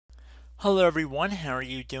Hello everyone, how are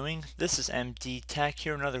you doing? This is MD Tech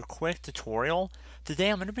here, another quick tutorial. Today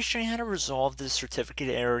I'm going to be showing you how to resolve this certificate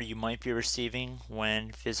error you might be receiving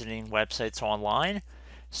when visiting websites online.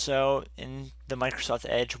 So in the Microsoft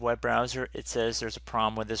Edge web browser, it says there's a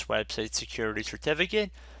problem with this website security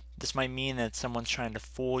certificate. This might mean that someone's trying to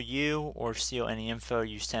fool you or steal any info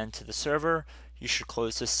you send to the server. You should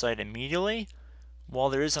close this site immediately.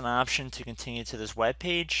 While there is an option to continue to this web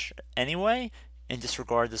page anyway and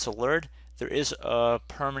disregard this alert, there is a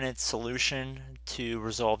permanent solution to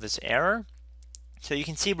resolve this error. So you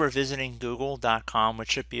can see we're visiting google.com,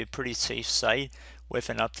 which should be a pretty safe site with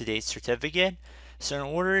an up-to-date certificate. So in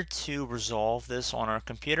order to resolve this on our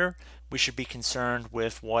computer, we should be concerned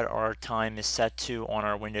with what our time is set to on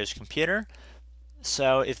our Windows computer.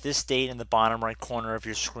 So if this date in the bottom right corner of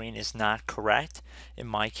your screen is not correct, in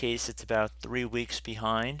my case it's about 3 weeks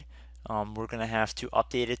behind, we're going to have to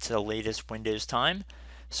update it to the latest Windows time.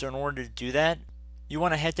 So in order to do that, you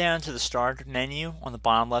want to head down to the Start menu on the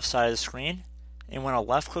bottom left side of the screen, and you want to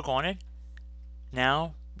left click on it.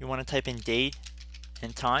 Now you want to type in date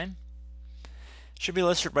and time. It should be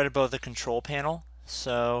listed right above the control panel.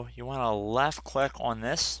 So you want to left click on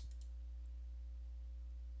this.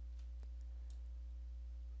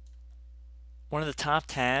 One of the top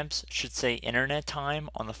tabs should say Internet Time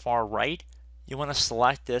on the far right. You want to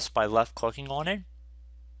select this by left clicking on it.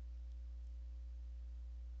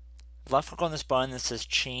 Left click on this button that says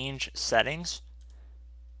Change Settings.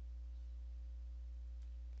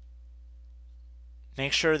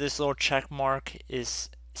 Make sure this little check mark is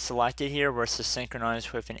selected here where it says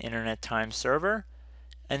Synchronize with an Internet Time server.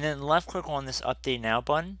 And then left click on this Update Now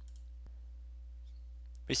button.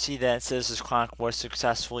 We see that it says this clock was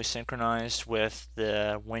successfully synchronized with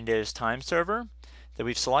the Windows time server that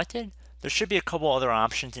we've selected. There should be a couple other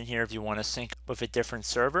options in here if you want to sync with a different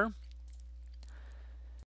server.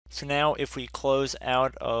 So now if we close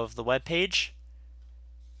out of the web page,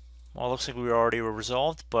 well, it looks like we already were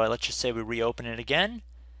resolved, but let's just say we reopen it again.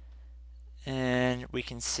 And we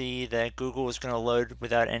can see that Google is going to load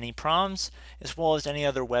without any problems, as well as any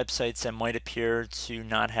other websites that might appear to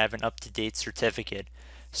not have an up-to-date certificate.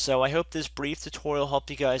 So I hope this brief tutorial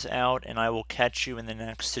helped you guys out, and I will catch you in the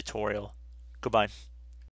next tutorial. Goodbye.